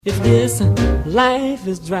If this life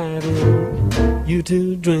is driving you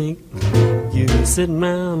to drink, you sitting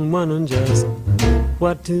around wondering just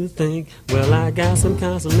what to think. Well, I got some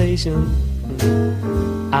consolation,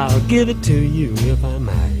 I'll give it to you if I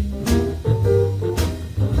might.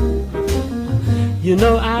 You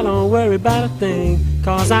know I don't worry about a thing,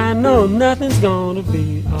 'cause I know nothing's gonna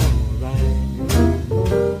be alright.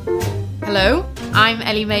 Hello, I'm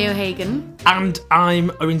Ellie Mae O'Hagan. And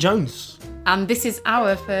I'm Owen Jones. And this is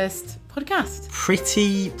our first podcast.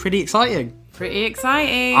 Pretty exciting. Pretty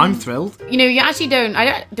exciting. I'm thrilled. You know,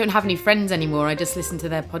 I don't have any friends anymore. I just listen to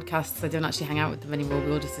their podcasts. I don't actually hang out with them anymore.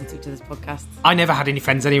 We all just listen to each other's podcasts. I never had any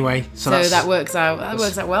friends anyway. So that works out. That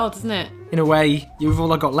works out well, doesn't it? In a way, you've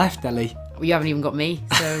all I got left, Ellie. Well, you haven't even got me,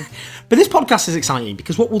 so... But this podcast is exciting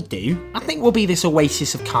because what we'll do, I think we'll be this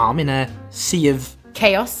oasis of calm in a sea of...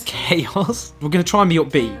 Chaos. We're going to try and be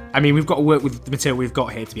upbeat. I mean, we've got to work with the material we've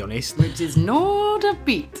got here, to be honest. Which is not a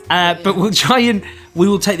beat. But we'll try and... We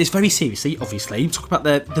will take this very seriously, obviously. We'll talk about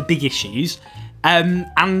the big issues.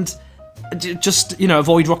 And just,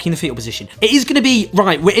 avoid rocking the fetal position. It is going to be...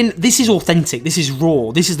 Right, this is authentic. This is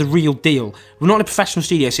raw. This is the real deal. We're not in a professional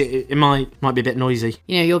studio, so it might be a bit noisy.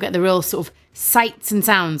 You know, you'll get the real sort of sights and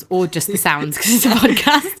sounds, or just the sounds, because it's a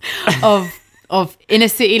podcast of inner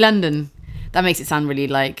city London. That makes it sound really,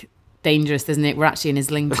 dangerous, doesn't it? We're actually in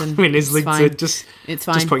Islington. We're in Islington. It's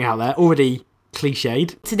fine. Just putting it out there. Already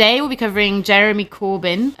cliched. Today we'll be covering Jeremy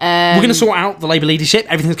Corbyn. We're going to sort out the Labour leadership.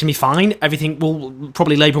 Everything's going to be fine. Everything will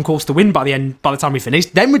probably Labour on course to win by the time we finish.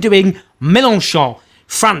 Then we're doing Mélenchon,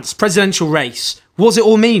 France, presidential race. What does it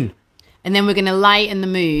all mean? And then we're going to lighten the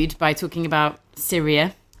mood by talking about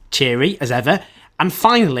Syria. Cheery, as ever. And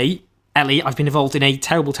finally... Ellie, I've been involved in a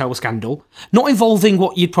terrible, terrible scandal. Not involving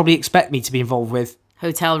what you'd probably expect me to be involved with.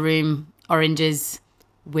 Hotel room, oranges,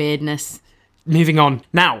 weirdness. Moving on.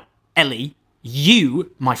 Now, Ellie,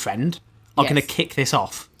 you, my friend, are going to kick this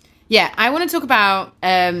off. Yeah, I want to talk about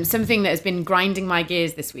something that has been grinding my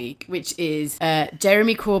gears this week, which is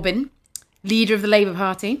Jeremy Corbyn, leader of the Labour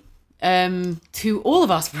Party. To all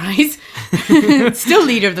of our surprise. Still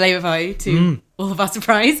leader of the Labour Party, to all of our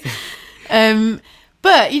surprise.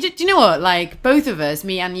 But do you know what? Both of us,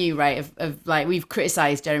 me and you, right, we've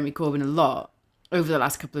criticised Jeremy Corbyn a lot over the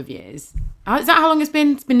last couple of years. Is that how long it's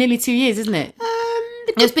been? It's been nearly 2 years, isn't it?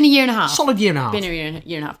 It's been a year and a half. Solid year and a half. Been a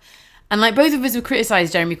year and a half. And both of us have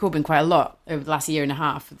criticised Jeremy Corbyn quite a lot over the last year and a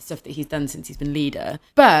half for the stuff that he's done since he's been leader.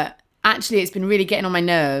 But actually, it's been really getting on my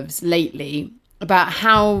nerves lately about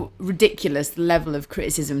how ridiculous the level of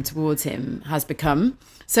criticism towards him has become.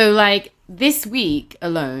 So, this week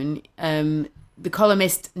alone, the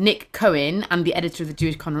columnist Nick Cohen and the editor of the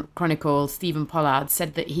Jewish Chronicle, Stephen Pollard,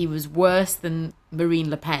 said that he was worse than Marine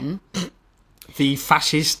Le Pen. The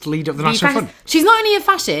fascist leader of the National Front. She's not only a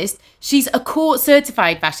fascist, she's a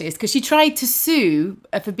court-certified fascist, because she tried to sue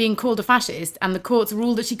for being called a fascist, and the courts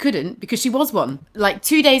ruled that she couldn't because she was one.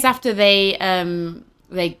 2 days after they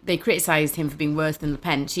criticised him for being worse than Le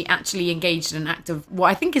Pen, she actually engaged in an act of what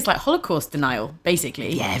I think is Holocaust denial,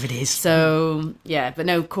 basically. Yeah, it is. So, yeah, but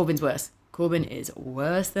no, Corbyn's worse. Corbyn is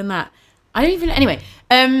worse than that. Anyway.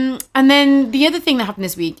 And then the other thing that happened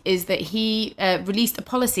this week is that he released a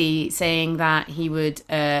policy saying that he would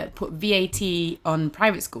put VAT on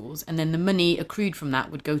private schools, and then the money accrued from that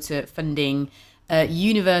would go to funding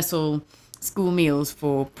universal school meals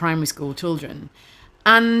for primary school children.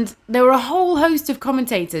 And there were a whole host of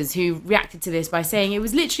commentators who reacted to this by saying it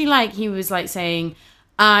was literally he was saying,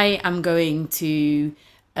 I am going to...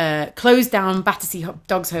 close down Battersea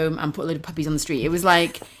Dogs Home and put a load of puppies on the street.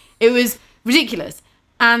 It was ridiculous.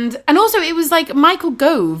 And also it was Michael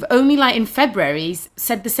Gove only in February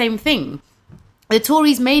said the same thing. The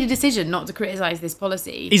Tories made a decision not to criticise this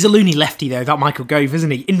policy. He's a loony lefty though, that Michael Gove, isn't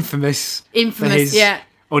he? Infamous for his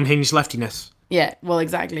unhinged leftiness. Yeah, well,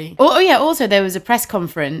 exactly. Also there was a press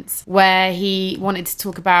conference where he wanted to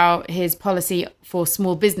talk about his policy for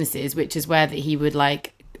small businesses, which is where that he would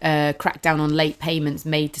crack down on late payments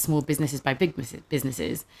made to small businesses by big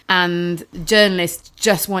businesses. And journalists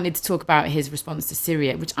just wanted to talk about his response to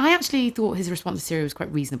Syria, which I actually thought his response to Syria was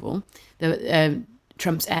quite reasonable.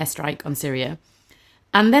 Trump's airstrike on Syria.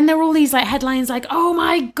 And then there were all these headlines oh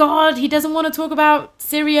my God, he doesn't want to talk about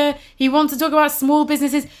Syria. He wants to talk about small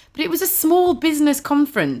businesses. But it was a small business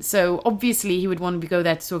conference. So obviously he would want to go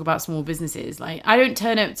there to talk about small businesses. I don't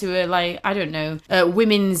turn up to a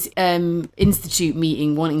women's institute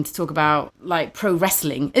meeting wanting to talk about pro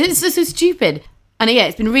wrestling. It's just so stupid. And yeah,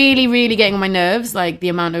 it's been really, really getting on my nerves. The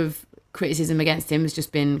amount of criticism against him has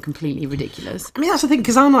just been completely ridiculous. I mean, that's the thing,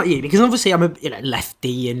 because I'm like you, because obviously I'm a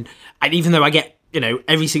lefty, and even though I get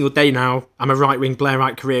every single day now, I'm a right-wing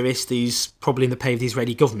Blairite careerist who's probably in the pay of the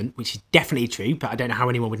Israeli government, which is definitely true, but I don't know how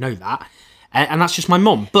anyone would know that. And that's just my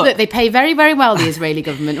mum. But look, they pay very, very well, the Israeli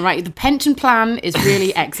government, right? The pension plan is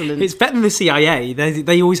really excellent. It's better than the CIA.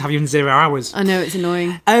 They always have you in 0 hours. I know, it's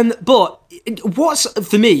annoying. But what's,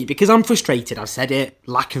 for me, because I'm frustrated, I've said it,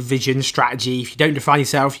 lack of vision, strategy. If you don't define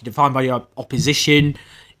yourself, you're defined by your opposition.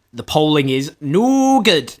 The polling is no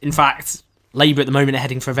good. In fact, Labour at the moment are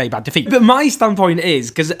heading for a very bad defeat. But my standpoint is,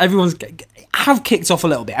 because everyone's have kicked off a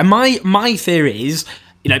little bit, and my theory is,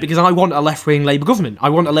 because I want a left-wing Labour government. I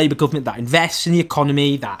want a Labour government that invests in the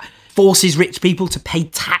economy, that forces rich people to pay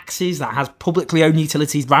taxes, that has publicly owned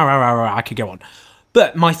utilities, I could go on.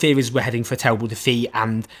 But my fear is we're heading for a terrible defeat,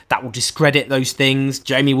 and that will discredit those things.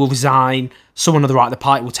 Jamie will resign, someone on the right of the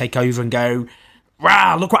party will take over and go,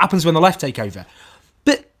 look what happens when the left take over.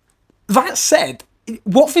 But that said,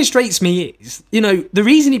 what frustrates me is, the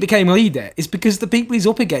reason he became leader is because the people he's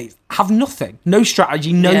up against have nothing. No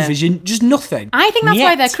strategy, no vision, just nothing. I think that's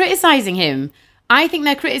why they're criticising him. I think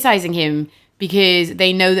they're criticising him because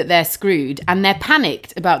they know that they're screwed and they're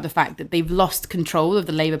panicked about the fact that they've lost control of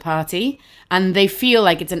the Labour Party and they feel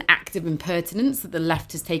like it's an act of impertinence that the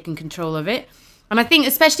left has taken control of it. And I think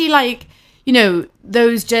especially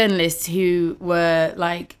those journalists who were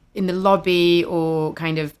in the lobby or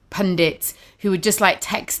kind of pundits who would just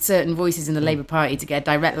text certain voices in the Labour Party to get a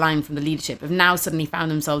direct line from the leadership have now suddenly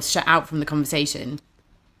found themselves shut out from the conversation.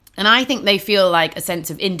 And I think they feel a sense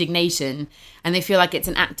of indignation and they feel like it's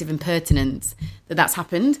an act of impertinence that's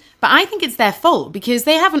happened. But I think it's their fault because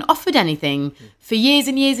they haven't offered anything for years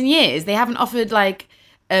and years and years. They haven't offered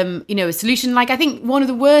a solution. I think one of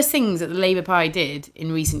the worst things that the Labour Party did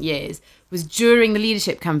in recent years was during the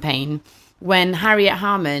leadership campaign when Harriet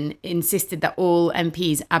Harman insisted that all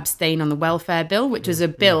MPs abstain on the welfare bill, which was a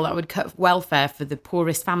bill that would cut welfare for the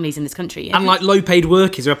poorest families in this country. And low-paid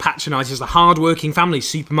workers who are patronised as the hard-working families,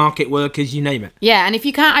 supermarket workers, you name it. Yeah, and if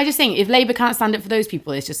you can't, I just think if Labour can't stand up for those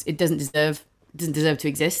people, it doesn't deserve to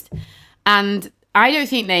exist. And I don't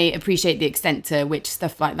think they appreciate the extent to which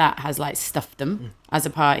stuff like that has stuffed them as a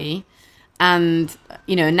party. And,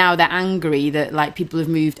 now they're angry that, people have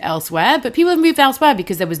moved elsewhere. But people have moved elsewhere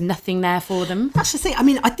because there was nothing there for them. That's the thing. I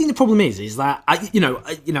mean, I think the problem is that,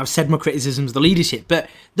 I've said my criticisms of the leadership, but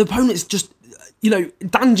the opponents just,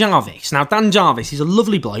 Dan Jarvis. Now, Dan Jarvis, he's a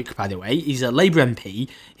lovely bloke, by the way. He's a Labour MP.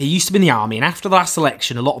 He used to be in the army. And after the last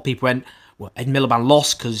election, a lot of people went, well, Ed Miliband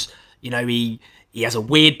lost because, he has a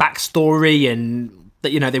weird backstory and,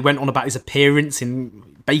 they went on about his appearance in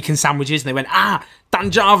bacon sandwiches and they went, Dan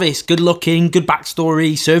Jarvis, good looking, good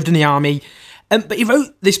backstory, served in the army. But he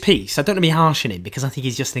wrote this piece, I don't want to be harsh on him because I think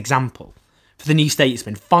he's just an example, for the New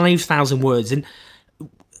Statesman, 5,000 words. And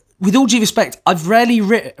with all due respect, I've rarely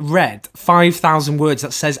read 5,000 words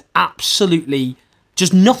that says absolutely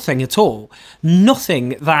just nothing at all.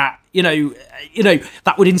 Nothing that,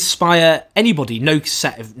 that would inspire anybody. No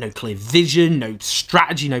clear vision, no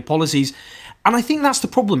strategy, no policies. And I think that's the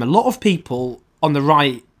problem. A lot of people on the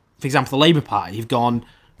right, for example, the Labour Party, have gone...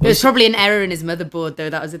 There's probably an error in his motherboard, though.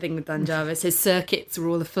 That was the thing with Dan Jarvis. His circuits were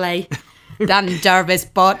all aflame. Dan Jarvis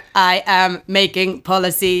bot, I am making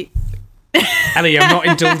policy. Ellie, I'm not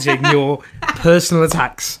indulging your personal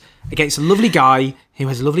attacks against a lovely guy who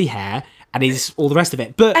has lovely hair and is all the rest of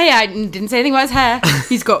it. But hey, I didn't say anything about his hair.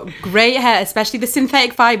 He's got great hair, especially the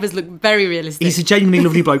synthetic fibres look very realistic. He's a genuinely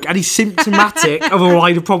lovely bloke, and he's symptomatic of a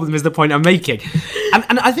wider problem, is the point I'm making.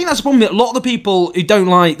 And I think that's the problem that a lot of the people who don't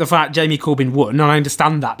like the fact Jamie Corbyn won, and I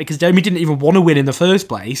understand that, because Jamie didn't even want to win in the first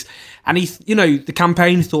place, and the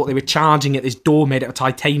campaign thought they were charging at this door made out of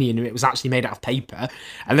titanium, and it was actually made out of paper,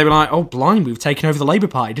 and they were like, oh, blind, we've taken over the Labour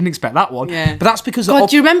Party, didn't expect that one. Yeah. But that's because... God,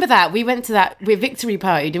 do you remember that? We went to that victory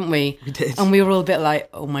party, didn't we? We did. And we were all a bit like,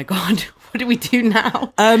 oh my God, what do we do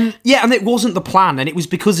now? Yeah, and it wasn't the plan, and it was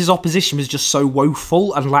because his opposition was just so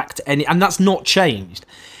woeful and lacked any... And that's not changed.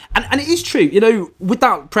 And it is true, with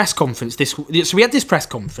that press conference, so we had this press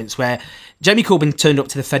conference where Jamie Corbyn turned up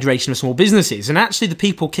to the Federation of Small Businesses, and actually the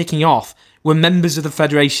people kicking off were members of the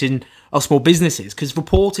Federation of Small Businesses, because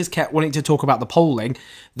reporters kept wanting to talk about the polling.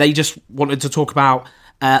 They just wanted to talk about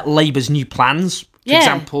Labour's new plans. For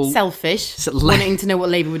example, selfish, wanting to know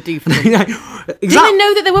what Labour would do for them. Exactly. Didn't they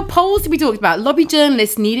know that there were polls to be talked about? Lobby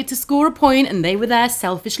journalists needed to score a point, and they were there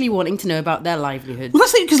selfishly wanting to know about their livelihood. Well,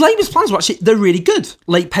 that's it, because Labour's plans were actually, they're really good.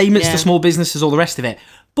 Late payments to small businesses, all the rest of it.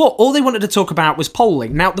 But all they wanted to talk about was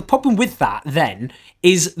polling. Now, the problem with that, then,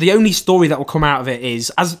 is the only story that will come out of it is...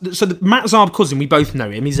 Matt Zarb Cousin, we both know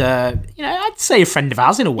him. He's I'd say a friend of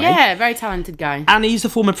ours, in a way. Yeah, very talented guy. And he's the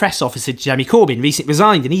former press officer to Jamie Corbyn, recently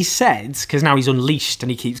resigned. And he said, because now he's unleashed and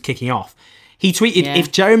he keeps kicking off, He tweeted, Yeah.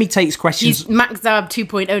 if Jeremy takes questions... He's Max Zarb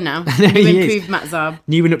 2.0 now. He New is. improved Max Zarb.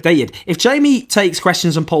 New and updated. If Jeremy takes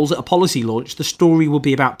questions on polls at a policy launch, the story will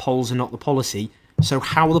be about polls and not the policy. So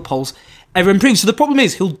how will the polls ever improve? So the problem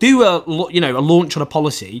is, he'll do a launch on a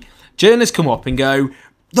policy. Journalists come up and go,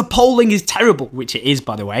 the polling is terrible, which it is,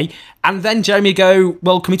 by the way. And then Jeremy go,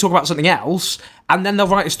 well, can we talk about something else? And then they'll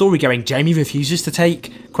write a story going, Jamie refuses to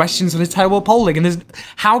take questions on his terrible polling. And there's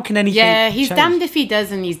how can anything He's change? damned if he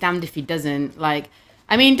does and he's damned if he doesn't. Like,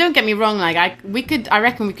 I mean, don't get me wrong. Like, I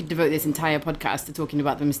reckon we could devote this entire podcast to talking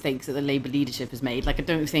about the mistakes that the Labour leadership has made. Like, I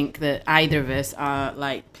don't think that either of us are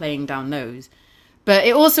like playing down those. But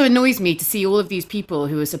it also annoys me to see all of these people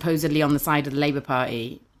who are supposedly on the side of the Labour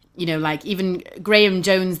Party. You know, like even Graham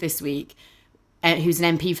Jones this week, who's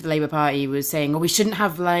an MP for the Labour Party, was saying, we shouldn't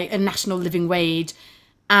have like a national living wage,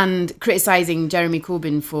 and criticising Jeremy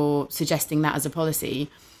Corbyn for suggesting that as a policy.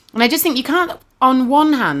 And I just think you can't, on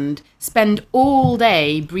one hand, spend all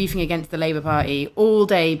day briefing against the Labour Party, all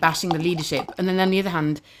day bashing the leadership, and then on the other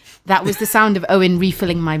hand, that was the sound of Owen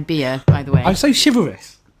refilling my beer, by the way. I'm so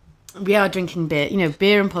chivalrous. We are drinking beer,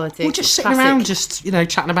 beer and politics. We're just sitting classic. around, just,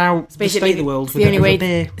 chatting about the state of the world with a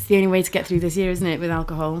beer. It's the only way to get through this year, isn't it, with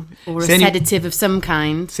alcohol? Or It's a the only- sedative of some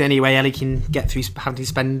kind. It's the only way Ellie can get through having to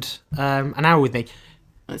spend an hour with me.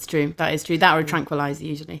 That's true. That is true. That or a tranquilizer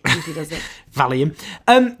usually does it. Valium.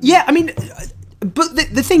 Yeah, I mean, but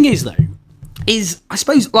the thing is, though, is I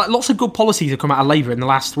suppose like lots of good policies have come out of Labour in the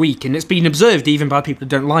last week, and it's been observed even by people who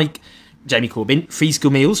don't like Jamie Corbyn. Free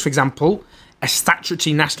school meals, for example, a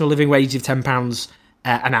statutory national living wage of £10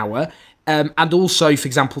 an hour, and also, for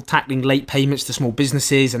example, tackling late payments to small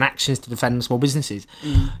businesses and actions to defend small businesses.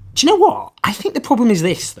 Do you know what? I think the problem is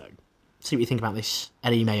this, though. See what you think about this,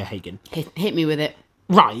 Ellie Mayer Hagan. Hit me with it.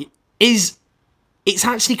 Right, it's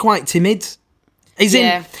actually quite timid.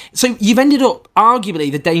 Yeah. So you've ended up,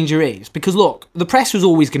 arguably, the danger is, because look, the press was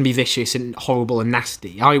always going to be vicious and horrible and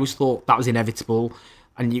nasty. I always thought that was inevitable,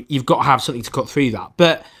 and you've got to have something to cut through that.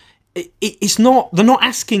 But it's not, they're not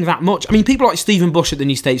asking that much. I mean, people like Stephen Bush at the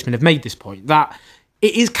New Statesman have made this point, that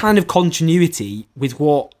it is kind of continuity with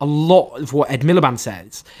what a lot of what Ed Miliband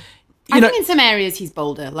says. I think in some areas he's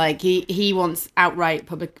bolder. Like he wants outright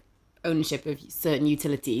public ownership of certain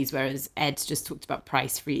utilities, whereas Ed's just talked about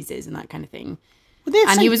price freezes and that kind of thing.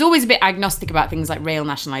 And he was always a bit agnostic about things like rail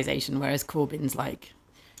nationalisation, whereas Corbyn's like...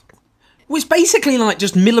 Well, it's basically like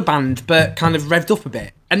just Miliband, but kind of revved up a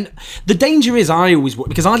bit. And the danger is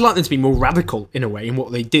because I'd like them to be more radical in a way in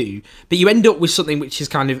what they do, but you end up with something which is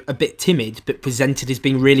kind of a bit timid, but presented as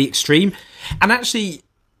being really extreme. And actually...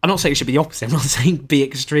 I'm not saying it should be the opposite. I'm not saying be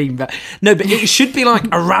extreme, but it should be like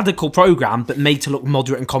a radical programme, but made to look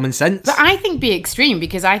moderate and common sense. But I think be extreme,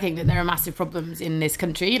 because I think that there are massive problems in this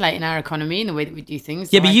country, like in our economy and the way that we do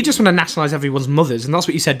things. Yeah, but you just want to nationalise everyone's mothers, and that's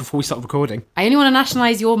what you said before we started recording. I only want to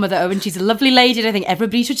nationalise your mother, Owen. She's a lovely lady, and I think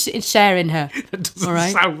everybody should share in her. That doesn't All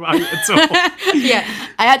right? sound right at all. Yeah,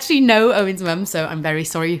 I actually know Owen's mum, so I'm very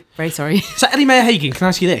sorry. Very sorry. So, Ellie Mayer Hagan, can I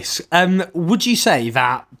ask you this? Would you say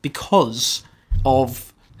that because of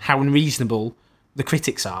how unreasonable the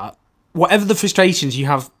critics are, whatever the frustrations, you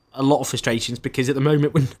have a lot of frustrations, because at the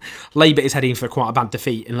moment when Labour is heading for quite a bad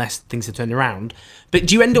defeat unless things are turned around, but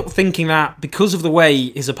do you end up thinking that because of the way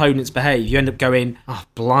his opponents behave, you end up going, oh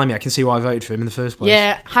blimey, I can see why I voted for him in the first place?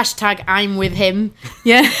 Yeah, hashtag I'm with him.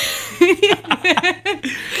 Yeah.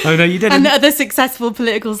 Oh no, you didn't. And the other successful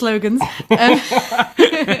political slogans.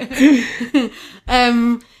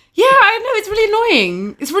 Yeah, I know, it's really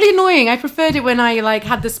annoying. It's really annoying. I preferred it when I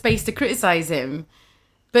had the space to criticise him.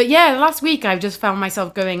 But yeah, last week I just found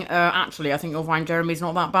myself going, actually, I think you'll find Jeremy's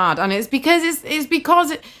not that bad. And it's because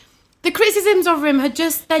the criticisms of him they're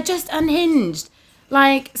just unhinged.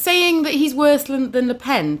 Like, saying that he's worse than Le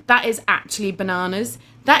Pen, that is actually bananas.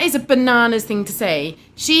 That is a bananas thing to say.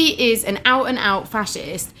 She is an out-and-out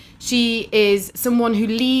fascist. She is someone who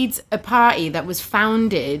leads a party that was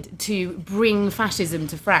founded to bring fascism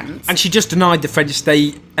to France. And she just denied the French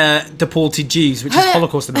state deported Jews, which is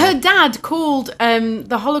Holocaust denial. Her dad called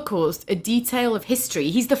the Holocaust a detail of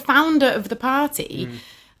history. He's the founder of the party.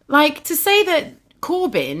 To say that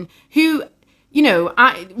Corbyn, who...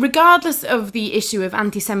 regardless of the issue of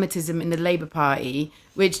anti-Semitism in the Labour Party,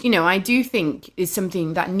 which, I do think is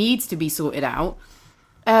something that needs to be sorted out,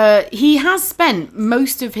 he has spent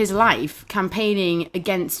most of his life campaigning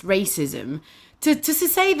against racism. To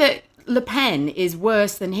say that Le Pen is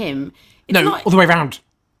worse than him... All the way around.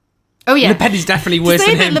 Oh, yeah. Le Pen is definitely worse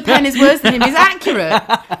than him. To say that Le Pen is worse than him is accurate.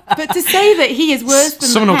 But to say that he is worse than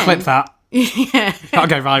Someone Le will Pen... clip that. Yeah. That'll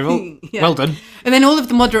go viral. Yeah. Well done. And then all of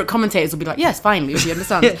the moderate commentators will be like, yes, finally, she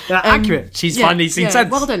understands. Accurate. She's finally seen sense.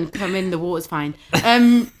 Well done. I mean, the water's fine.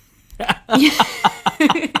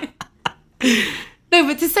 No,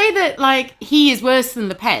 but to say that, like, he is worse than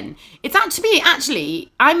Le Pen, it's actually,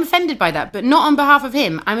 I'm offended by that, but not on behalf of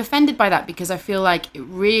him. I'm offended by that because I feel like it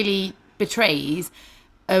really betrays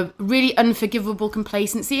a really unforgivable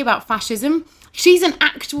complacency about fascism. She's an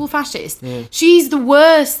actual fascist. Yeah. She's the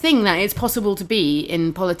worst thing that it's possible to be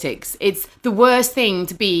in politics. It's the worst thing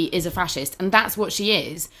to be is a fascist, and that's what she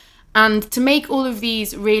is. And to make all of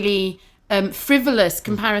these really frivolous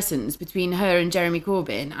comparisons between her and Jeremy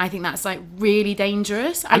Corbyn, I think that's like really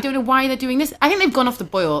dangerous. I don't know why they're doing this. I think they've gone off the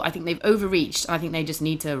boil. I think they've overreached. I think they just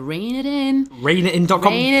need to rein it in.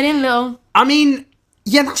 Reinetin.com. Rein it in, Lil. I mean,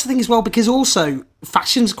 yeah, that's the thing as well, because also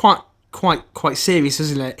fashion's quite serious,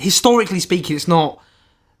 isn't it? Historically speaking, it's not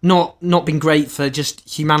been great for just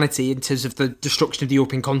humanity in terms of the destruction of the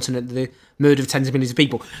European continent, the murder of tens of millions of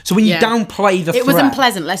people. So when you downplay the threat... It was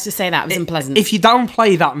unpleasant, let's just say that. It was unpleasant. If you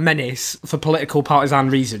downplay that menace for political partisan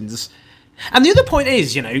reasons... And the other point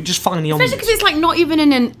is, just finally on... Especially because it's like not even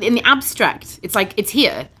in the abstract. It's like, it's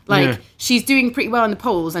here. Like, she's doing pretty well in the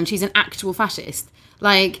polls and she's an actual fascist.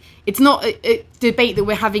 Like, it's not a debate that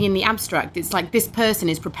we're having in the abstract. It's like this person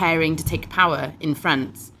is preparing to take power in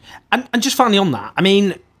France. And just finally on that, I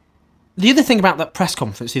mean... The other thing about that press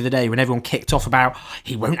conference the other day when everyone kicked off about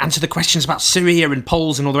he won't answer the questions about Syria and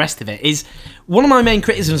polls and all the rest of it is one of my main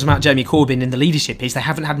criticisms about Jeremy Corbyn and the leadership is they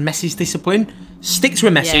haven't had message discipline. Stick to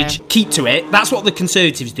a message, keep to it. That's what the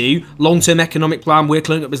Conservatives do. Long-term economic plan, we're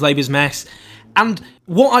cleaning up with Labour's mess. And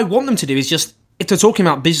what I want them to do is just, if they're talking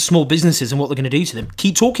about small businesses and what they're going to do to them,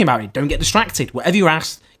 keep talking about it. Don't get distracted. Whatever you're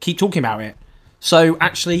asked, keep talking about it. So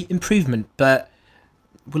actually, improvement. But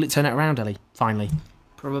will it turn it around, Ellie, finally?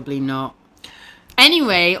 Probably not.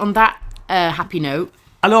 Anyway, on that happy note.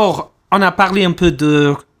 Alors, on a parlé un peu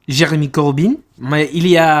de Jeremy Corbyn, mais il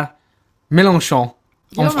y a Mélenchon.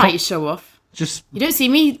 You're right, you show off. Just... You don't see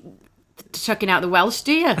me chucking out the Welsh,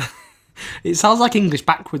 do you? It sounds like English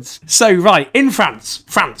backwards. So, right, in France,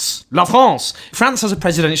 La France. France has a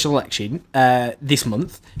presidential election this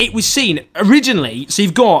month. It was seen originally, so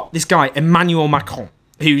you've got this guy, Emmanuel Macron,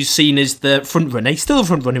 who's seen as the front runner. He's still a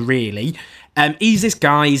front runner, really. He's this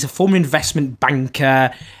guy, he's a former investment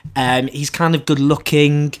banker, he's kind of good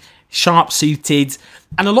looking, sharp suited,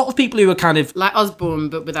 and a lot of people who are kind of... Like Osborne,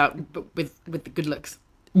 but with the good looks.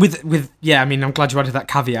 Yeah, I mean, I'm glad you added that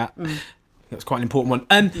caveat. That's quite an important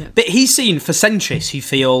one. But he's seen for centrists who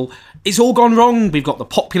feel it's all gone wrong. We've got the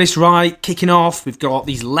populist right kicking off, we've got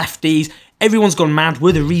these lefties, everyone's gone mad,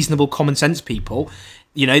 we're the reasonable common sense people.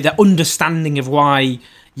 Their understanding of why...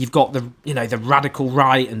 You've got the radical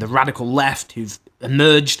right and the radical left who've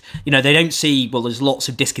emerged. They don't see, well, there's lots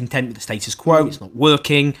of discontent with the status quo. It's not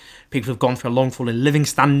working. People have gone for a long fall in living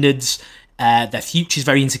standards. Their future's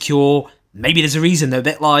very insecure. Maybe there's a reason. They're a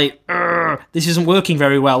bit like, this isn't working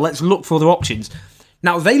very well. Let's look for other options.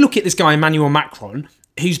 Now, they look at this guy, Emmanuel Macron,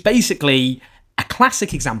 who's basically a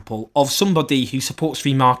classic example of somebody who supports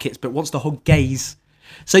free markets but wants to hug gays.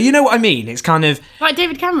 So you know what I mean? It's kind of... Like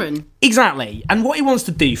David Cameron. Exactly. And what he wants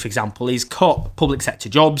to do, for example, is cut public sector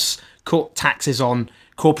jobs, cut taxes on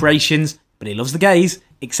corporations, but he loves the gays,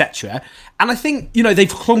 etc. And I think, they've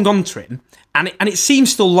clung on to him, and it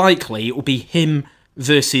seems still likely it will be him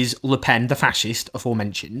versus Le Pen, the fascist,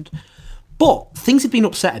 aforementioned. But things have been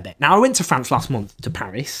upset a bit. Now, I went to France last month, to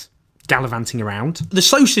Paris, gallivanting around. The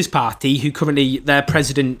Socialist Party, who currently, their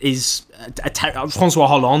president is François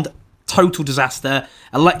Hollande, total disaster,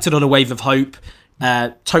 elected on a wave of hope,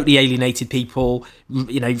 totally alienated people,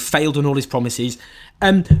 failed on all his promises.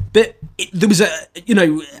 But there was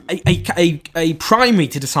a primary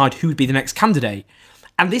to decide who would be the next candidate.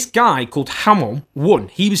 And this guy called Hamon won.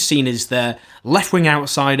 He was seen as the left-wing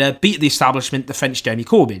outsider, beat the establishment, the French Jeremy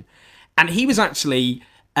Corbyn. And he was actually,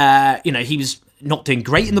 he was not doing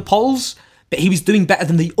great in the polls, but he was doing better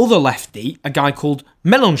than the other lefty, a guy called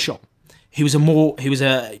Mélenchon. He was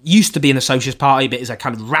used to be in the Socialist Party, but is a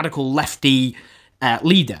kind of radical lefty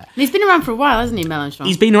leader. And he's been around for a while, hasn't he, Mélenchon?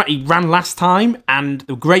 He ran last time, and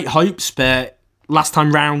there were great hopes, but last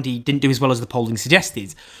time round he didn't do as well as the polling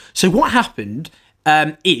suggested. So what happened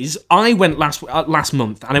is I went last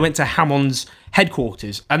month, and I went to Hamon's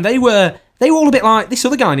headquarters, and they were all a bit like, this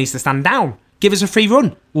other guy needs to stand down. Give us a free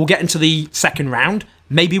run. We'll get into the second round.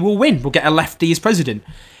 Maybe we'll win. We'll get a lefty as president.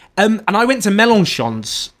 And I went to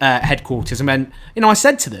Mélenchon's headquarters and went, I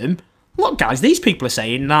said to them, look, guys, these people are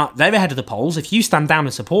saying that they're ahead of the polls. If you stand down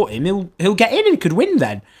and support him, he'll get in and could win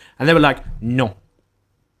then. And they were like, no.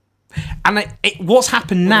 And what's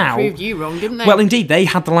happened now... They proved you wrong, didn't they? Well, indeed, they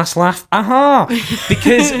had the last laugh. Aha!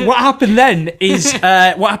 Because what happened then is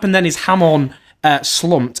Hamon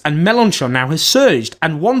slumped and Mélenchon now has surged.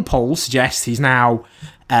 And one poll suggests he's now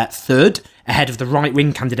third, ahead of the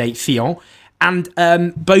right-wing candidate Fillon. And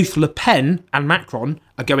both Le Pen and Macron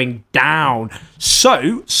are going down.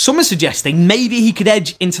 So some are suggesting maybe he could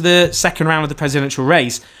edge into the second round of the presidential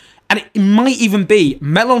race. And it might even be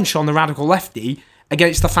Mélenchon, the radical lefty,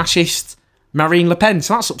 against the fascist Marine Le Pen.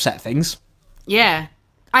 So that's upset things. Yeah.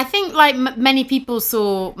 I think like many people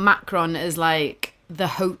saw Macron as like the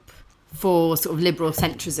hope for sort of liberal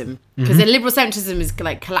centrism. Because the liberal centrism is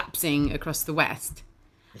like collapsing across the West.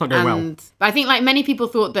 Not going well. But I think like many people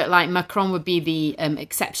thought that like Macron would be the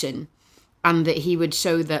exception, and that he would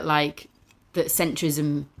show that like that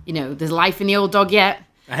centrism, you know, there's life in the old dog yet.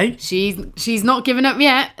 Hey, she's not given up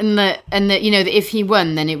yet, and that you know that if he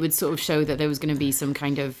won, then it would sort of show that there was going to be some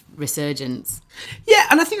kind of resurgence. Yeah,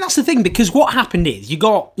 and I think that's the thing, because what happened is you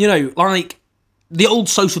got, you know, like the old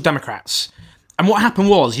Social Democrats, and what happened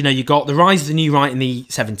was, you know, you got the rise of the new right in the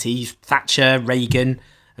 70s, Thatcher, Reagan,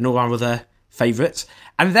 and all our other favourites.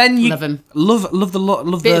 And then you love him. Love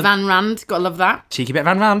Bit of Van Rand, gotta love that. Cheeky bit of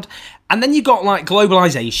Van Rand. And then you got like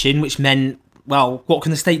globalisation, which meant, well, what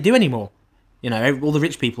can the state do anymore? You know, all the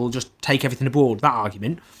rich people just take everything abroad. That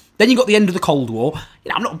argument. Then you got the end of the Cold War. You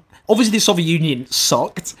know, I'm not. Obviously, the Soviet Union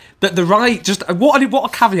sucked, but the right just what a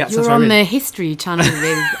caveat. You're on the History Channel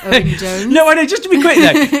with Owen Jones. No, I know. Just to be quick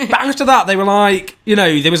though, but after that, they were like, you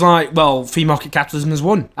know, there was like, well, free market capitalism has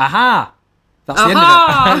won. Aha. That's the end of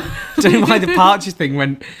it. I don't know why the parties thing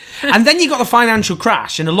went. And then you got the financial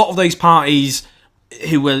crash, and a lot of those parties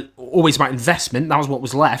who were always about investment, that was what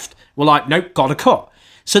was left, were like, nope, got to cut.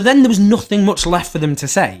 So then there was nothing much left for them to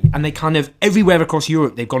say, and they kind of, everywhere across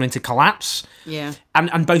Europe, they've gone into collapse. Yeah.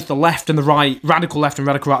 And both the left and the right, radical left and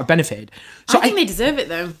radical right, have benefited. So I think they deserve it,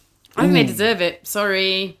 though. I think they deserve it.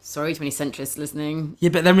 Sorry to any centrists listening. Yeah,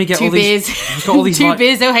 but then we get two all these... beers. Got all these Two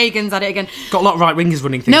beers, O'Hagan's at it again. Got a lot of right-wingers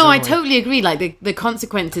running things. No, I we? totally agree. Like, the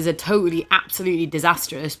consequences are totally, absolutely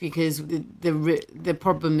disastrous, because the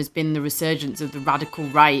problem has been the resurgence of the radical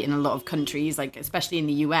right in a lot of countries, like especially in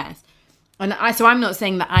the US. And so I'm not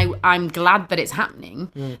saying that I'm glad that it's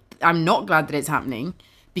happening. I'm not glad that it's happening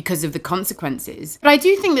because of the consequences. But I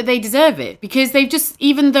do think that they deserve it, because they've just,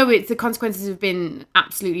 even though the consequences have been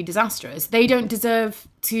absolutely disastrous, they don't deserve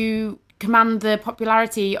to command the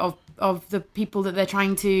popularity of the people that they're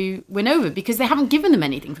trying to win over, because they haven't given them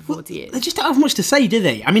anything for 40 years. They just don't have much to say, do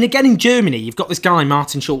they? I mean, again, in Germany, you've got this guy,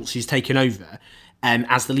 Martin Schulz, who's taken over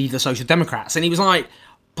as the leader of the Social Democrats, and he was like,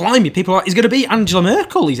 blimey, people are like, he's going to beat Angela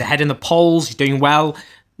Merkel. He's ahead in the polls. He's doing well.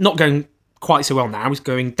 Not going quite so well now. He's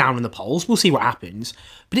going down in the polls. We'll see what happens.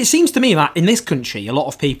 But it seems to me that in this country, a lot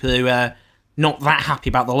of people who are not that happy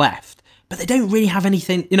about the left, but they don't really have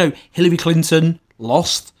anything. You know, Hillary Clinton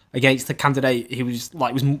lost against the candidate who was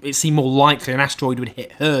like, it seemed more likely an asteroid would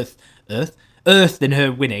hit Earth than her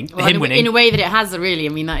winning. Well, in a way that it has, really. I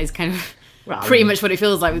mean, that is kind of... Well, pretty much what it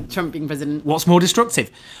feels like with Trump being president. What's more destructive?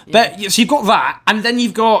 Yeah. But so you've got that, and then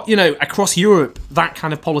you've got, you know, across Europe, that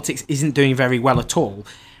kind of politics isn't doing very well at all.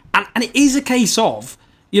 And it is a case of,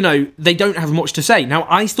 you know, they don't have much to say. Now,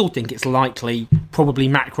 I still think it's likely probably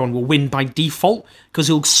Macron will win by default, because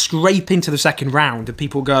he'll scrape into the second round and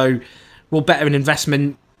people go, well, better an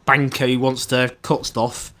investment banker who wants to cut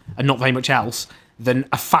stuff and not very much else than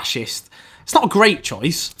a fascist. It's not a great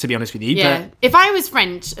choice, to be honest with you. Yeah. But if I was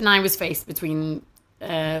French and I was faced between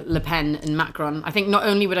Le Pen and Macron, I think not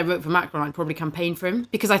only would I vote for Macron, I'd probably campaign for him,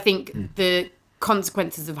 because I think the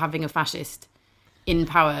consequences of having a fascist in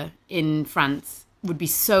power in France would be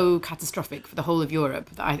so catastrophic for the whole of Europe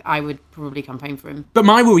that I would probably campaign for him. But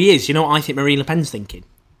my worry is, you know what I think Marine Le Pen's thinking?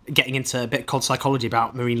 Getting into a bit of cold psychology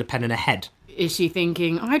about Marine Le Pen and her head. Is she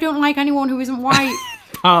thinking, I don't like anyone who isn't white?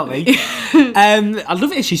 Partly. I'd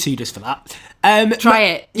love it if she sued us for that. Try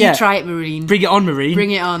it. Yeah. You try it, Marine. Bring it on, Marine.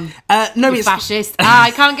 Bring it on. No, it's fascist.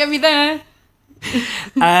 I can't get me there.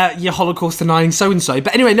 You're Holocaust denying so-and-so.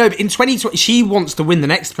 But anyway, no, but in 2020, she wants to win the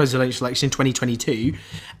next presidential election in 2022.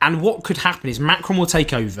 And what could happen is Macron will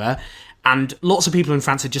take over, and lots of people in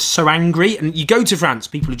France are just so angry. And you go to France,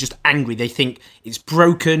 people are just angry. They think it's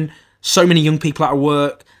broken. So many young people out of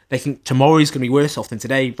work. They think tomorrow's going to be worse off than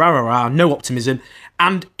today. Rah, rah, rah, no optimism.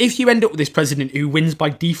 And if you end up with this president who wins by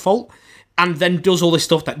default and then does all this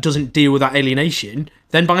stuff that doesn't deal with that alienation,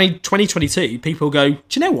 then by 2022, people go, do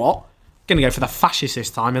you know what? Going to go for the fascist this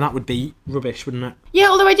time, and that would be rubbish, wouldn't it? Yeah,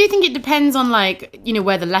 although I do think it depends on, like, you know,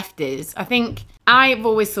 where the left is. I think I've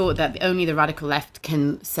always thought that only the radical left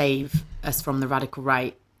can save us from the radical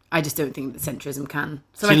right. I just don't think that centrism can.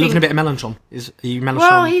 So you're looking a bit at Mélenchon? Are you Mélenchon?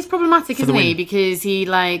 Well, he's problematic, isn't he? Because he,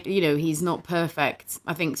 like, you know, he's not perfect.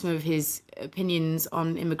 I think some of his opinions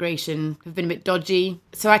on immigration have been a bit dodgy.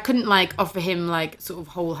 So I couldn't, like, offer him, like, sort of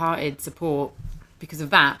wholehearted support. because of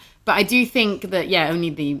that. But I do think that,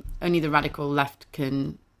 only the radical left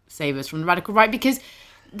can save us from the radical right, because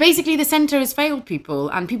basically the centre has failed people,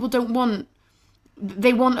 and people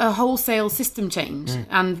they want a wholesale system change,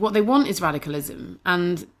 and what they want is radicalism,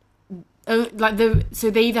 and so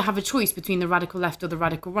they either have a choice between the radical left or the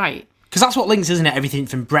radical right. Because that's what links, isn't it? Everything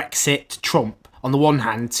from Brexit to Trump on the one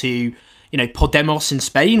hand to, Podemos in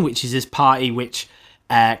Spain, which is this party which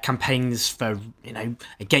campaigns for,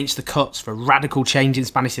 against the cuts, for radical change in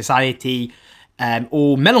Spanish society,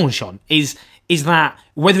 or Mélenchon is that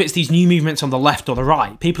whether it's these new movements on the left or the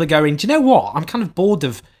right, people are going, do you know what? I'm kind of bored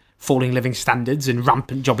of falling living standards and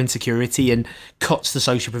rampant job insecurity and cuts to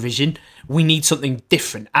social provision. We need something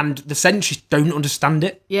different. And the centrists don't understand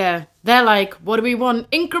it. Yeah. They're like, what do we want?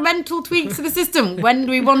 Incremental tweaks to the system. When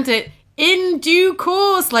do we want it? In due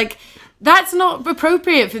course. Like, that's not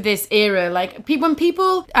appropriate for this era. Like, when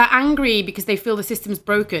people are angry because they feel the system's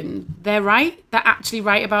broken, they're right. They're actually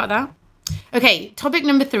right about that. Okay, topic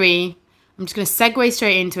number 3. I'm just going to segue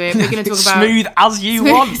straight into it. We're going to talk about... Smooth as you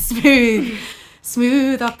want.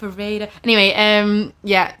 Smooth operator. Anyway,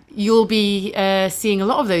 you'll be seeing a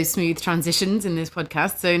lot of those smooth transitions in this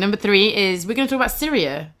podcast. So number 3 is we're going to talk about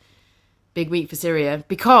Syria. Big week for Syria,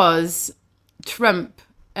 because Trump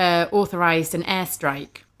authorised an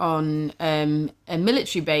airstrike on a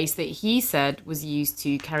military base that he said was used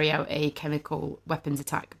to carry out a chemical weapons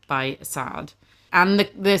attack by Assad. And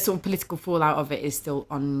the sort of political fallout of it is still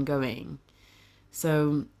ongoing.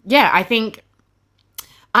 So, I think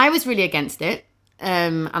I was really against it.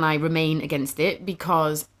 And I remain against it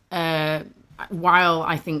because while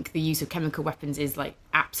I think the use of chemical weapons is like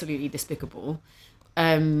absolutely despicable,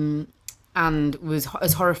 and was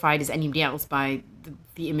as horrified as anybody else by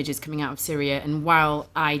the images coming out of Syria, and while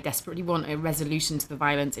I desperately want a resolution to the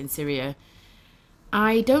violence in Syria,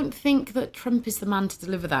 I don't think that Trump is the man to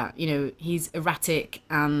deliver that. He's erratic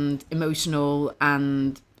and emotional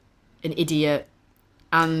and an idiot.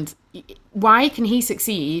 And why can he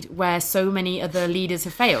succeed where so many other leaders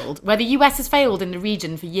have failed? Where the US has failed in the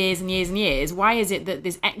region for years and years and years, why is it that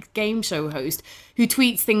this ex-game show host who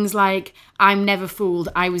tweets things like, I'm never fooled,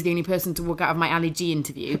 I was the only person to walk out of my Ali G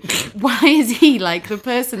interview, why is he like the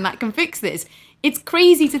person that can fix this? It's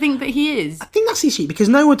crazy to think that he is. I think that's the issue, because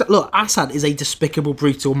look, Assad is a despicable,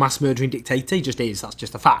 brutal, mass-murdering dictator. He just is. That's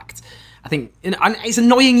just a fact. I think, and it's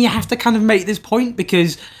annoying you have to kind of make this point,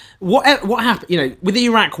 because what happened, with the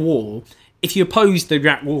Iraq War, if you opposed the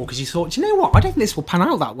Iraq War because you thought, do you know what, I don't think this will pan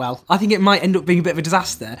out that well. I think it might end up being a bit of a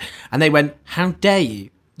disaster. And they went, how dare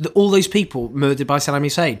you? All those people murdered by Saddam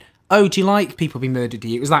Hussein. Oh, do you like people being murdered to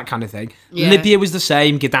you? It was that kind of thing. Yeah. Libya was the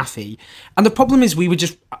same, Gaddafi. And the problem is we were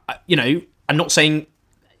just, I'm not saying,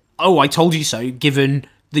 oh, I told you so, given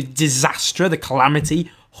the disaster, the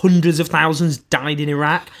calamity, hundreds of thousands died in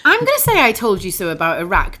Iraq. I'm going to say I told you so about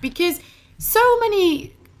Iraq, because so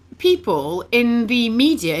many people in the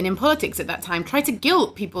media and in politics at that time tried to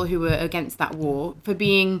guilt people who were against that war for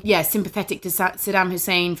being, sympathetic to Saddam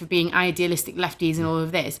Hussein, for being idealistic lefties and all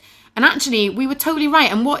of this. And actually, we were totally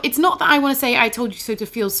right. And it's not that I want to say I told you so to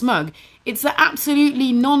feel smug. It's that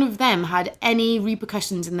absolutely none of them had any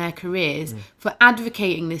repercussions in their careers for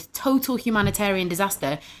advocating this total humanitarian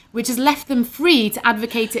disaster, which has left them free to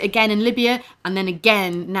advocate it again in Libya and then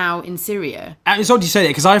again now in Syria. And it's odd you say that,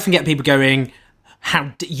 because I often get people going,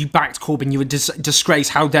 how you backed Corbyn, you were disgrace,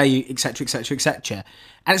 how dare you, etc, etc, etc.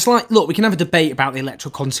 And it's like, look, we can have a debate about the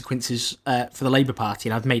electoral consequences for the Labour Party,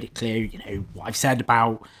 and I've made it clear, what I've said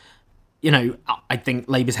about, I think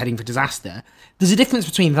Labour's heading for disaster. There's a difference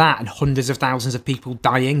between that and hundreds of thousands of people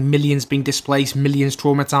dying, millions being displaced, millions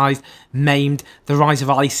traumatised, maimed, the rise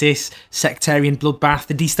of ISIS, sectarian bloodbath,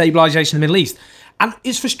 the destabilisation of the Middle East. And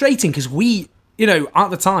it's frustrating because we, at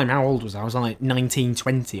the time, how old was I? I was like 19,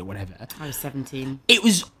 20 or whatever. I was 17.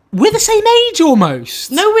 We're the same age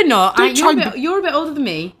almost. No, we're not. You're a bit older than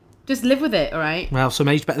me. Just live with it, all right? Well, some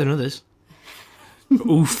age better than others.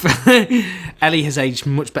 Oof. Ellie has aged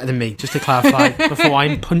much better than me, just to clarify, before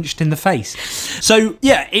I'm punched in the face. So,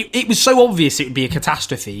 it was so obvious it would be a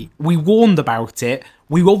catastrophe. We warned about it.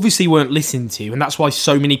 We obviously weren't listened to, and that's why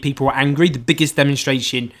so many people were angry. The biggest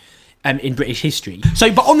demonstration in British history. So,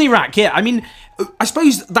 but on the Iraq, I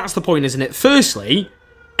suppose that's the point, isn't it? Firstly,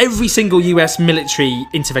 every single US military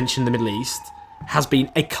intervention in the Middle East has been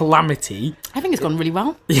a calamity. I think it's gone really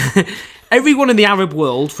well. Everyone in the Arab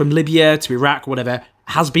world, from Libya to Iraq, whatever,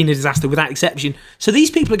 has been a disaster without exception. So these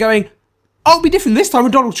people are going, oh, it'll be different this time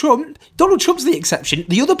with Donald Trump. Donald Trump's the exception.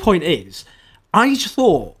 The other point is, I just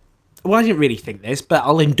thought, well, I didn't really think this, but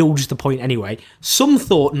I'll indulge the point anyway. Some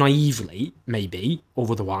thought naively, maybe, or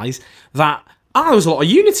otherwise, that there was a lot of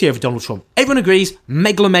unity over Donald Trump. Everyone agrees,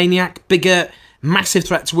 megalomaniac, bigot, massive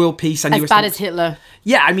threat to world peace. And As bad as Hitler.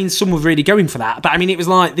 Yeah, I mean, some were really going for that. But I mean, it was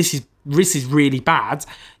like, this is really bad.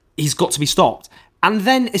 He's got to be stopped. And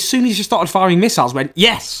then as soon as you started firing missiles, went,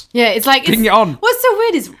 yes. Yeah, it's like... Bring it on. What's so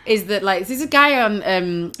weird is that, like, there's a guy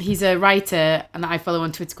on... he's a writer and that I follow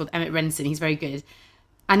on Twitter called Emmett Renson. He's very good.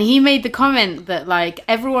 And he made the comment that, like,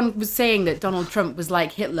 everyone was saying that Donald Trump was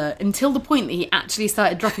like Hitler until the point that he actually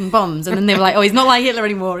started dropping bombs. And then they were like, oh, he's not like Hitler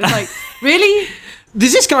anymore. It's like, really?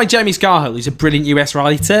 There's this guy, Jeremy Scarhill, who's a brilliant US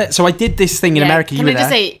writer. So I did this thing in America. Can I just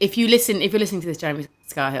say, if you're listening to this, Jeremy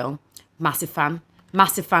Scarhill, massive fan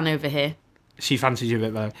over here. She fancies you a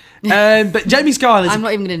bit, though. But Jeremy Scarhill I'm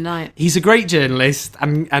not even going to deny it. He's a great journalist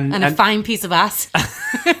and a fine piece of ass.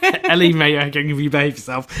 Ellie, mate, I can you behave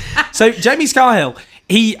yourself. So Jeremy Scarhill,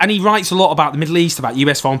 he writes a lot about the Middle East, about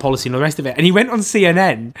US foreign policy and all the rest of it. And he went on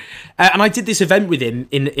CNN, and I did this event with him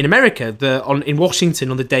in America, in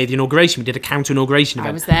Washington on the day of the inauguration. We did a counter-inauguration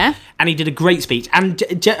event. I was there. And he did a great speech. And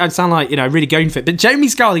I sound like, really going for it. But Jeremy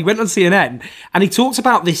Scarhill, he went on CNN, and he talks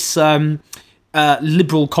about this...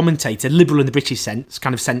 liberal commentator, liberal in the British sense,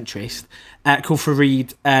 kind of centrist, called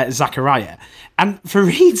Fareed Zakaria. And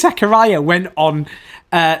Fareed Zakaria went on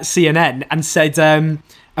CNN and said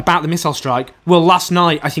about the missile strike, well, last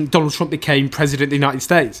night I think Donald Trump became president of the United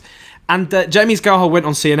States. And Jeremy Scarhill went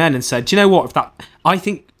on CNN and said, do you know what? I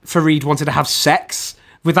think Fareed wanted to have sex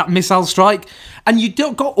with that missile strike. And you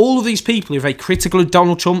got all of these people who are very critical of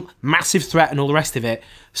Donald Trump, massive threat and all the rest of it,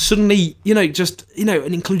 suddenly,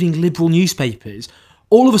 and including liberal newspapers,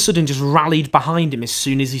 all of a sudden just rallied behind him as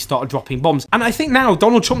soon as he started dropping bombs. And I think now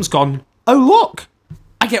Donald Trump's gone, oh, look,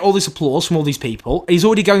 I get all this applause from all these people. He's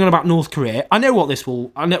already going on about North Korea. We know where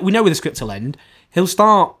the script will end. He'll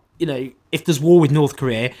start, if there's war with North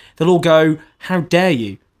Korea, they'll all go, how dare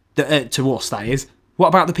you, to us, that is. What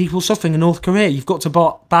about the people suffering in North Korea? You've got to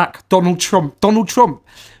back Donald Trump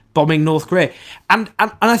bombing North Korea. And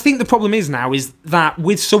I think the problem is now is that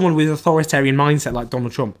with someone with authoritarian mindset like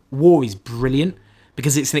Donald Trump, war is brilliant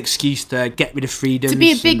because it's an excuse to get rid of freedom. To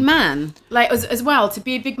be a big man, like as well, to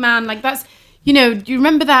be a big man, like that's, do you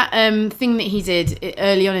remember that thing that he did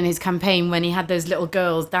early on in his campaign when he had those little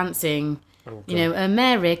girls dancing,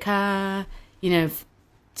 America,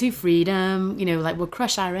 to freedom, like we'll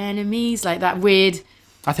crush our enemies, like that weird.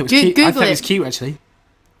 I think it was cute. I thought it was cute actually.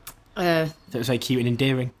 I thought it was very cute and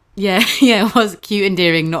endearing. Yeah, it was cute,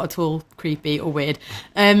 endearing, not at all creepy or weird.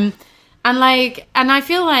 And I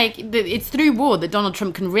feel like it's through war that Donald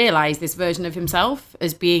Trump can realise this version of himself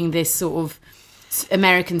as being this sort of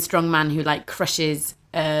American strongman who crushes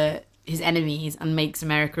his enemies and makes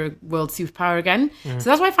America a world superpower again. So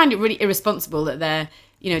that's why I find it really irresponsible that they're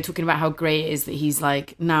talking about how great it is that he's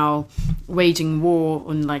now waging war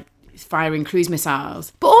on firing cruise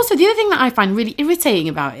missiles. But also the other thing that I find really irritating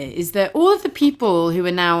about it is that all of the people who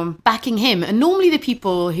are now backing him are normally the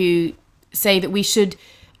people who say that we should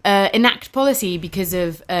enact policy because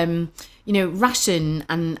of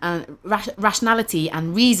rationality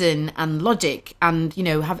and reason and logic and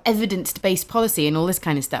have evidence-based policy and all this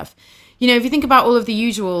kind of stuff. If you think about all of the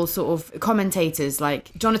usual sort of commentators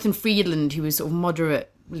like Jonathan Friedland, who was sort of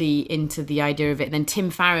moderately into the idea of it, and then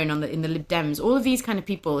Tim Farron in the Lib Dems, all of these kind of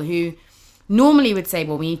people who normally would say,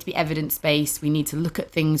 well, we need to be evidence-based, we need to look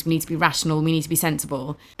at things, we need to be rational, we need to be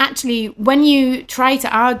sensible. Actually, when you try to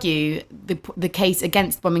argue the case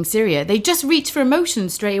against bombing Syria, they just reach for emotion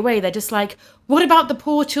straight away. They're just like, what about the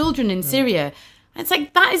poor children in Syria? It's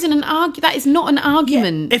that isn't an that is not an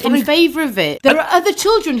argument in favour of it. There are other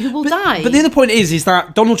children who will die. But the other point is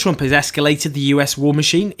that Donald Trump has escalated the US war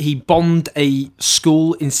machine. He bombed a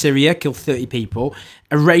school in Syria, killed 30 people.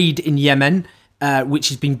 A raid in Yemen, which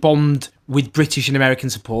has been bombed with British and American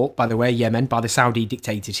support, by the way, Yemen, by the Saudi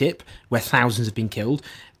dictatorship, where thousands have been killed.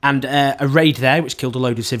 And a raid there, which killed a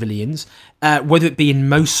load of civilians. Whether it be in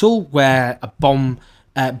Mosul, where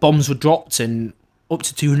bombs were dropped and up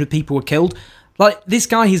to 200 people were killed. This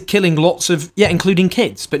guy is killing lots of, including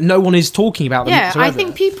kids, but no one is talking about them whatsoever. I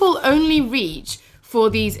think people only reach for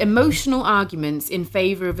these emotional arguments in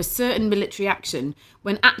favour of a certain military action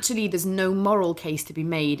when actually there's no moral case to be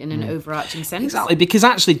made in an overarching sense. Exactly, because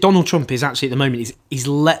actually Donald Trump is actually at the moment, he's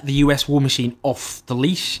let the US war machine off the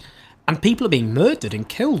leash, and people are being murdered and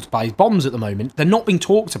killed by bombs at the moment. They're not being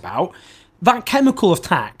talked about. That chemical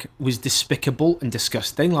attack was despicable and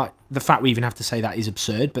disgusting. The fact we even have to say that is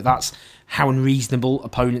absurd, but that's how unreasonable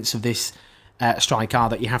opponents of this strike are,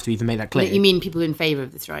 that you have to even make that clear. You mean people in favour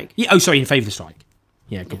of the strike? Yeah, in favour of the strike.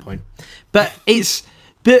 Yeah, good point. But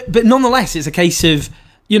but nonetheless, it's a case of,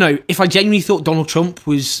 if I genuinely thought Donald Trump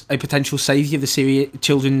was a potential saviour of the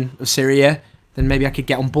children of Syria, then maybe I could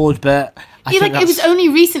get on board. But I think it was only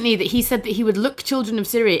recently that he said that he would look children of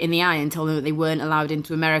Syria in the eye and tell them that they weren't allowed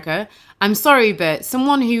into America. I'm sorry, but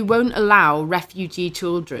someone who won't allow refugee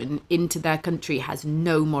children into their country has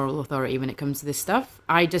no moral authority when it comes to this stuff.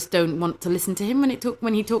 I just don't want to listen to him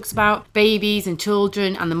when he talks about babies and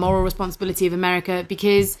children and the moral responsibility of America,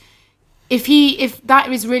 because if that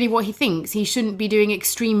is really what he thinks, he shouldn't be doing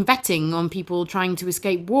extreme vetting on people trying to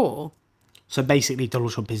escape war. So basically,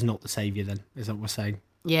 Donald Trump is not the saviour, then, is that what we're saying?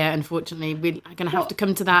 Yeah, unfortunately, we're going to have to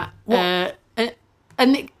come to that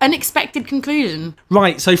an unexpected conclusion.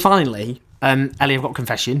 Right, so finally, Ellie, I've got a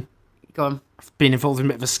confession. Go on. I've been involved in a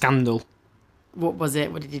bit of a scandal. What was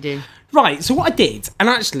it? What did you do? Right, so what I did, and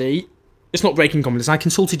actually, it's not breaking confidence, I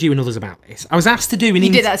consulted you and others about this. I was asked to do an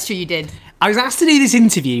You did, that's true, you did. I was asked to do this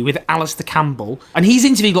interview with Alistair Campbell, and he's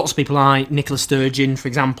interviewed lots of people like Nicola Sturgeon, for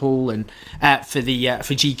example, and for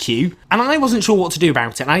GQ. And I wasn't sure what to do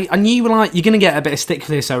about it. And I knew you were like, you're going to get a bit of stick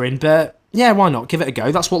for this, Owen, but yeah, why not? Give it a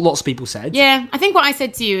go. That's what lots of people said. Yeah, I think what I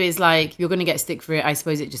said to you is like, you're going to get stick for it. I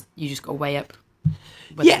suppose you just got to weigh up.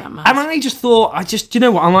 Yeah, and I just thought, you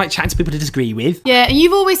know what, I like chatting to people to disagree with. Yeah, and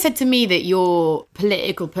you've always said to me that your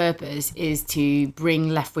political purpose is to bring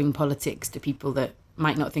left-wing politics to people that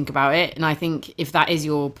might not think about it. And I think if that is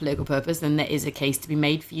your political purpose, then there is a case to be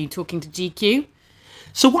made for you talking to GQ.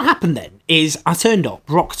 So what happened then is I turned up,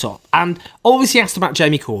 rocked up, and obviously asked about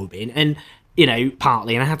Jeremy Corbyn, and, you know,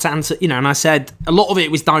 partly, and I had to answer, you know, and I said a lot of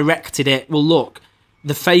it was directed at, well, look,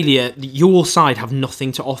 the failure, your side have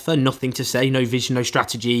nothing to offer, nothing to say, no vision, no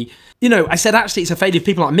strategy. You know, I said, actually, it's a failure of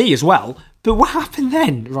people like me as well. But what happened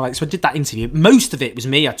then? Right, so I did that interview. Most of it was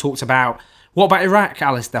me. I talked about, what about Iraq,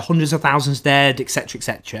 Alistair? Hundreds of thousands dead, etc.,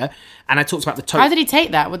 etc. And I talked about the total. How did he take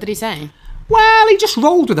that? What did he say? Well, he just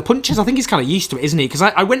rolled with the punches. I think he's kind of used to it, isn't he? Because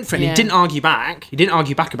I went for it and he didn't argue back. He didn't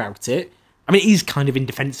argue back about it. I mean, he's kind of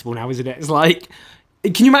indefensible now, isn't it? It's like,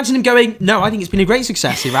 can you imagine him going, no, I think it's been a great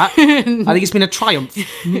success, Iraq. I think it's been a triumph.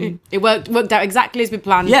 It worked out exactly as we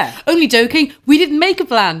planned. Yeah. Only joking, we didn't make a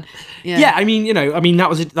plan. Yeah, I mean,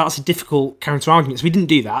 that's a difficult counter-argument, so we didn't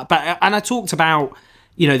do that. But and I talked about,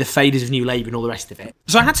 you know, the failures of New Labour and all the rest of it.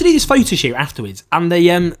 So I had to do this photo shoot afterwards, and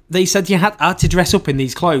they said you had to dress up in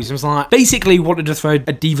these clothes. I was like, basically wanted to throw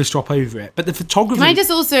a diva strop over it. But the photographer... Can I just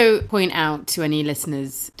also point out to any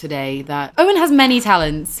listeners today that Owen has many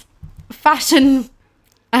talents. Fashion,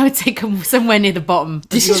 I would say, come somewhere near the bottom.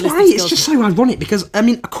 This is why it's just so ironic, because, I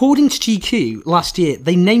mean, according to GQ last year,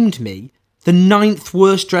 they named me the 9th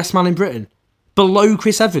worst dressed man in Britain, below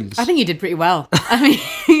Chris Evans. I think you did pretty well. I mean...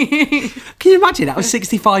 Can you imagine? Out of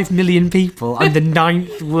 65 million people, I'm the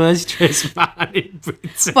 9th worst dressed man in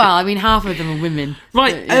Britain. Well, I mean, half of them are women.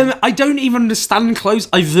 Right, I don't even understand clothes.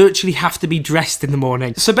 I virtually have to be dressed in the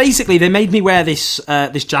morning. So basically, they made me wear this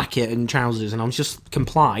jacket and trousers, and I was just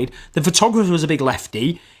complied. The photographer was a big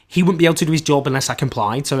lefty. He wouldn't be able to do his job unless I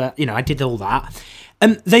complied. So, I did all that.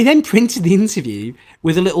 They then printed the interview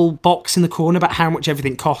with a little box in the corner about how much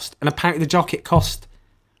everything cost. And apparently the jacket cost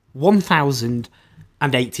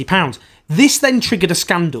 £1,080. This then triggered a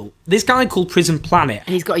scandal. This guy called Prison Planet.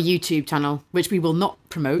 And he's got a YouTube channel, which we will not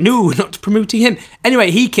promote. No, not promoting him. Anyway,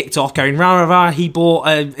 he kicked off going, rah, rah, rah, he bought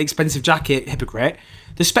an expensive jacket, hypocrite.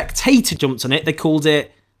 The Spectator jumped on it. They called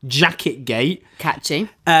it Jacket Gate. Catchy.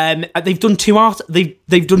 They've done two articles,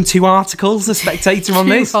 The Spectator, on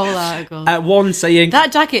this. Two whole articles. One saying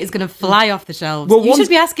that jacket is going to fly off the shelves. Well, you should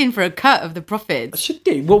be asking for a cut of the profits. I should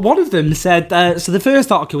do. Well, one of them said, so the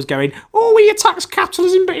first article was going, oh, he attacks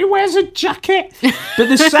capitalism, but he wears a jacket. But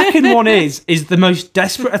the second one is the most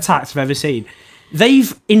desperate attacks I've ever seen.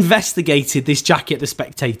 They've investigated this jacket, The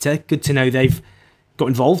Spectator. Good to know they've got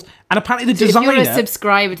involved, and apparently the designer... If you're a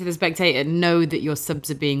subscriber to The Spectator, know that your subs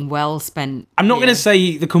are being well spent. I'm not going to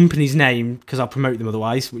say the company's name because I'll promote them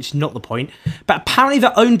otherwise, which is not the point, but apparently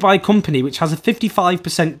they're owned by a company which has a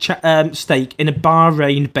 55% stake in a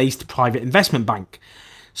Bahrain-based private investment bank.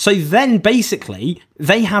 So then basically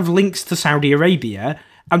they have links to Saudi Arabia,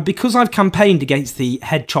 and because I've campaigned against the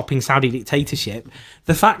head-chopping Saudi dictatorship,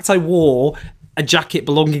 the fact I wore a jacket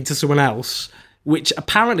belonging to someone else, which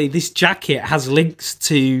apparently this jacket has links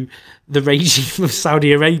to the regime of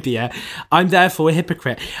Saudi Arabia, I'm therefore a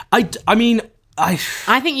hypocrite. I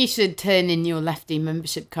think you should turn in your lefty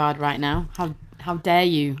membership card right now. How dare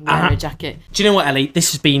you wear a jacket? Do you know what, Ellie?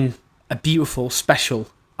 This has been a beautiful, special,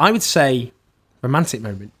 I would say, romantic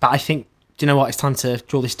moment. But I think, do you know what? It's time to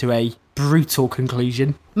draw this to a brutal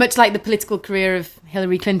conclusion. Much like the political career of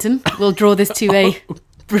Hillary Clinton, we'll draw this to a...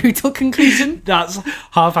 brutal conclusion. That's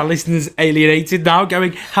half our listeners alienated now,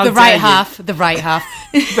 going, how the dare right you? half, the right half.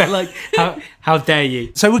 They're like, how dare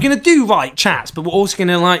you? So we're going to do chats, but we're also going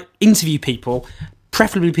to interview people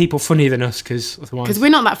Preferably people funnier than us, because otherwise... Because we're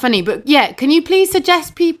not that funny. But yeah, can you please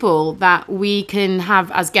suggest people that we can have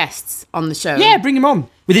as guests on the show? Yeah, bring them on.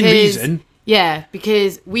 Within reason. Yeah,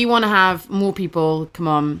 because we want to have more people come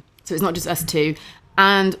on, so it's not just us two.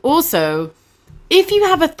 And also, if you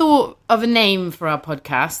have a thought of a name for our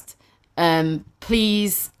podcast,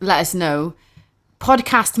 please let us know.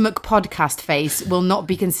 Podcast McPodcast face will not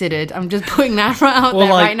be considered. I'm just putting that out there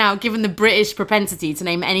right now, given the British propensity to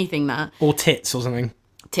name anything that. Or tits or something.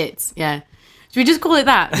 Tits, yeah. Should we just call it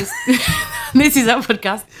that? This is our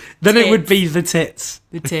podcast. Then Tits. it would be the tits.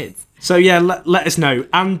 The tits. So yeah, let us know.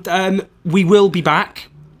 And we will be back.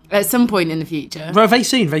 At some point in the future. Well, very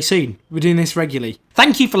soon, very soon. We're doing this regularly.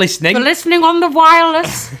 Thank you for listening. For listening on the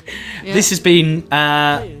wireless. Yeah. This has been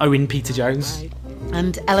Owen Peter-Jones.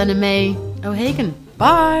 And Eleanor May O'Hagan.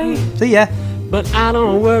 Bye. See ya. But I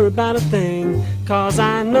don't worry about a thing, 'cause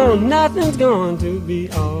I know nothing's going to be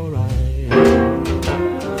alright.